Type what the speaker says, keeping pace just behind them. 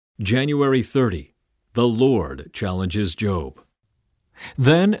January 30. The Lord challenges Job.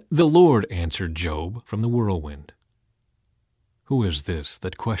 Then the Lord answered Job from the whirlwind. Who is this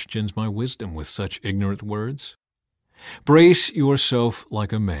that questions my wisdom with such ignorant words? Brace yourself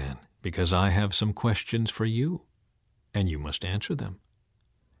like a man, because I have some questions for you, and you must answer them.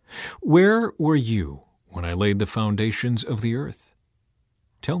 Where were you when I laid the foundations of the earth?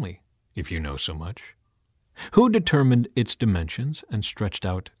 Tell me, if you know so much. Who determined its dimensions and stretched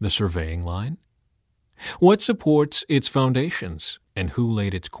out the surveying line? What supports its foundations, and who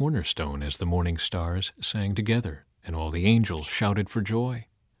laid its cornerstone as the morning stars sang together, and all the angels shouted for joy?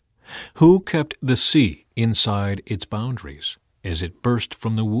 Who kept the sea inside its boundaries, as it burst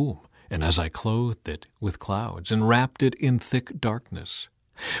from the womb, and as I clothed it with clouds, and wrapped it in thick darkness?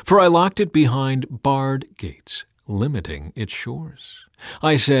 For I locked it behind barred gates, limiting its shores.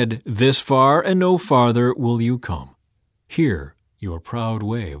 I said, this far and no farther will you come. Here your proud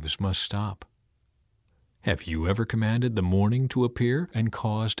waves must stop. Have you ever commanded the morning to appear and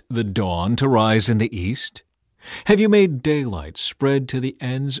caused the dawn to rise in the east? Have you made daylight spread to the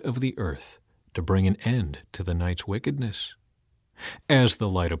ends of the earth to bring an end to the night's wickedness? As the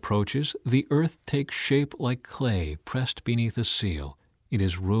light approaches, the earth takes shape like clay pressed beneath a seal. It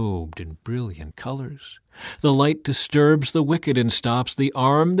is robed in brilliant colors. The light disturbs the wicked and stops the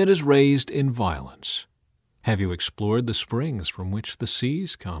arm that is raised in violence. Have you explored the springs from which the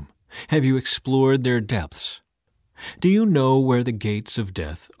seas come? Have you explored their depths? Do you know where the gates of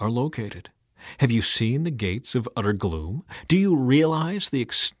death are located? Have you seen the gates of utter gloom? Do you realize the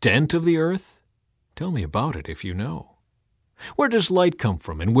extent of the earth? Tell me about it if you know. Where does light come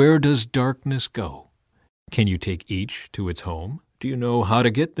from, and where does darkness go? Can you take each to its home? Do you know how to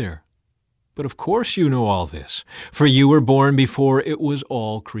get there? But of course you know all this, for you were born before it was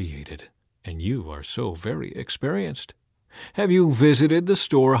all created, and you are so very experienced. Have you visited the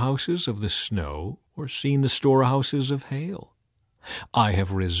storehouses of the snow, or seen the storehouses of hail? I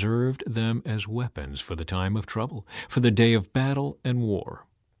have reserved them as weapons for the time of trouble, for the day of battle and war.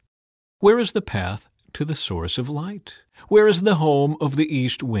 Where is the path to the source of light? Where is the home of the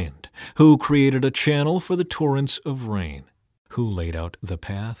east wind? Who created a channel for the torrents of rain? Who laid out the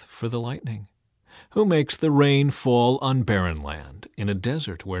path for the lightning? Who makes the rain fall on barren land, in a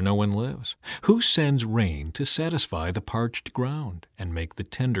desert where no one lives? Who sends rain to satisfy the parched ground and make the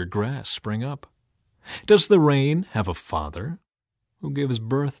tender grass spring up? Does the rain have a father? Who gives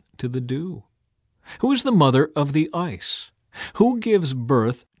birth to the dew? Who is the mother of the ice? Who gives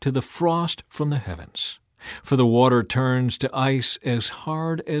birth to the frost from the heavens? For the water turns to ice as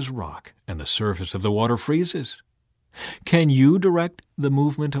hard as rock, and the surface of the water freezes. Can you direct the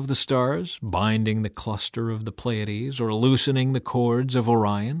movement of the stars, binding the cluster of the Pleiades or loosening the cords of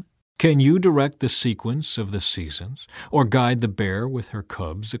Orion? Can you direct the sequence of the seasons, or guide the bear with her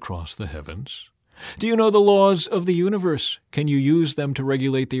cubs across the heavens? Do you know the laws of the universe? Can you use them to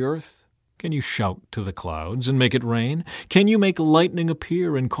regulate the earth? Can you shout to the clouds and make it rain? Can you make lightning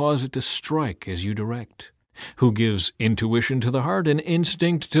appear and cause it to strike as you direct? Who gives intuition to the heart and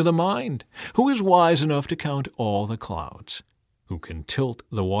instinct to the mind? Who is wise enough to count all the clouds? Who can tilt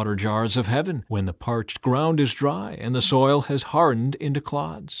the water jars of heaven when the parched ground is dry and the soil has hardened into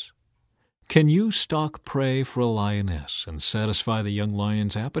clods? Can you stalk prey for a lioness and satisfy the young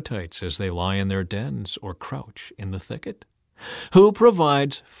lion's appetites as they lie in their dens or crouch in the thicket? Who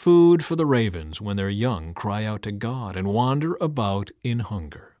provides food for the ravens when their young cry out to God and wander about in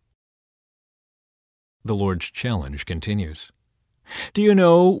hunger? The Lord's challenge continues. Do you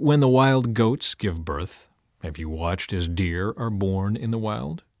know when the wild goats give birth? Have you watched as deer are born in the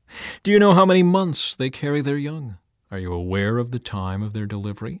wild? Do you know how many months they carry their young? Are you aware of the time of their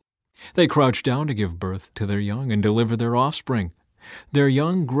delivery? They crouch down to give birth to their young and deliver their offspring. Their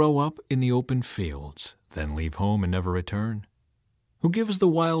young grow up in the open fields, then leave home and never return. Who gives the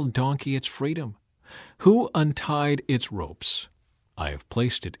wild donkey its freedom? Who untied its ropes? I have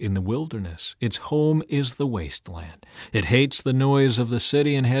placed it in the wilderness. Its home is the wasteland. It hates the noise of the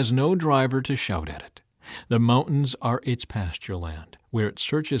city and has no driver to shout at it. The mountains are its pasture land, where it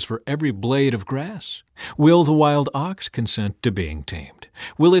searches for every blade of grass. Will the wild ox consent to being tamed?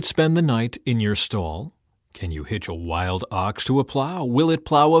 Will it spend the night in your stall? Can you hitch a wild ox to a plow? Will it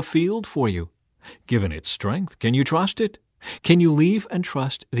plow a field for you? Given its strength, can you trust it? Can you leave and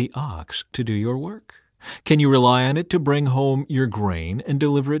trust the ox to do your work? Can you rely on it to bring home your grain and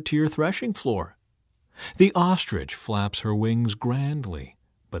deliver it to your threshing floor? The ostrich flaps her wings grandly,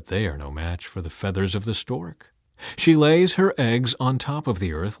 but they are no match for the feathers of the stork. She lays her eggs on top of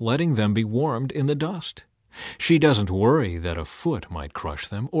the earth, letting them be warmed in the dust. She doesn't worry that a foot might crush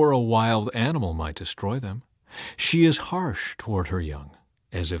them or a wild animal might destroy them. She is harsh toward her young.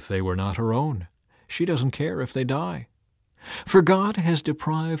 as if they were not her own. She doesn't care if they die. For God has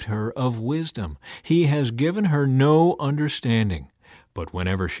deprived her of wisdom. He has given her no understanding. But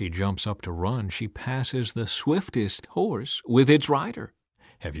whenever she jumps up to run, she passes the swiftest horse with its rider.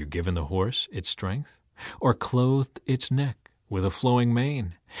 Have you given the horse its strength, or clothed its neck with a flowing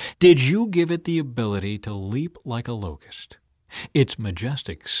mane? Did you give it the ability to leap like a locust? Its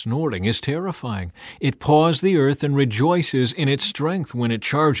majestic snorting is terrifying. It paws the earth and rejoices in its strength when it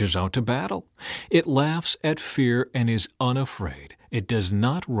charges out to battle. It laughs at fear and is unafraid. It does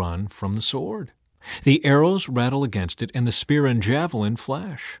not run from the sword. The arrows rattle against it, and the spear and javelin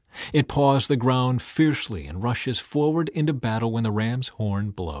flash. It paws the ground fiercely and rushes forward into battle when the ram's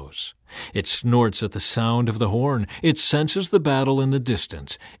horn blows. It snorts at the sound of the horn. It senses the battle in the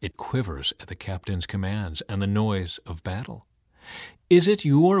distance. It quivers at the captain's commands and the noise of battle. Is it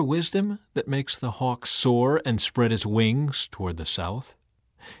your wisdom that makes the hawk soar and spread its wings toward the south?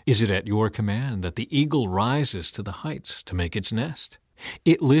 Is it at your command that the eagle rises to the heights to make its nest?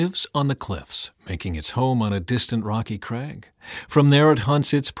 It lives on the cliffs, making its home on a distant rocky crag. From there it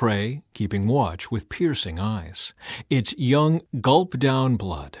hunts its prey, keeping watch with piercing eyes. Its young gulp down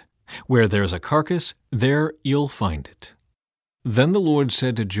blood. Where there's a carcass, there you'll find it. Then the Lord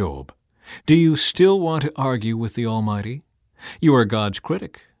said to Job, "Do you still want to argue with the Almighty? You are God's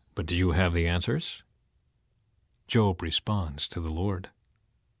critic, but do you have the answers?" Job responds to the Lord.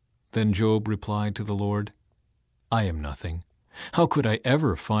 Then Job replied to the Lord, "I am nothing. How could I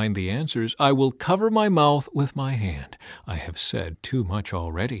ever find the answers? I will cover my mouth with my hand. I have said too much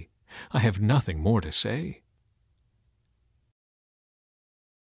already. I have nothing more to say."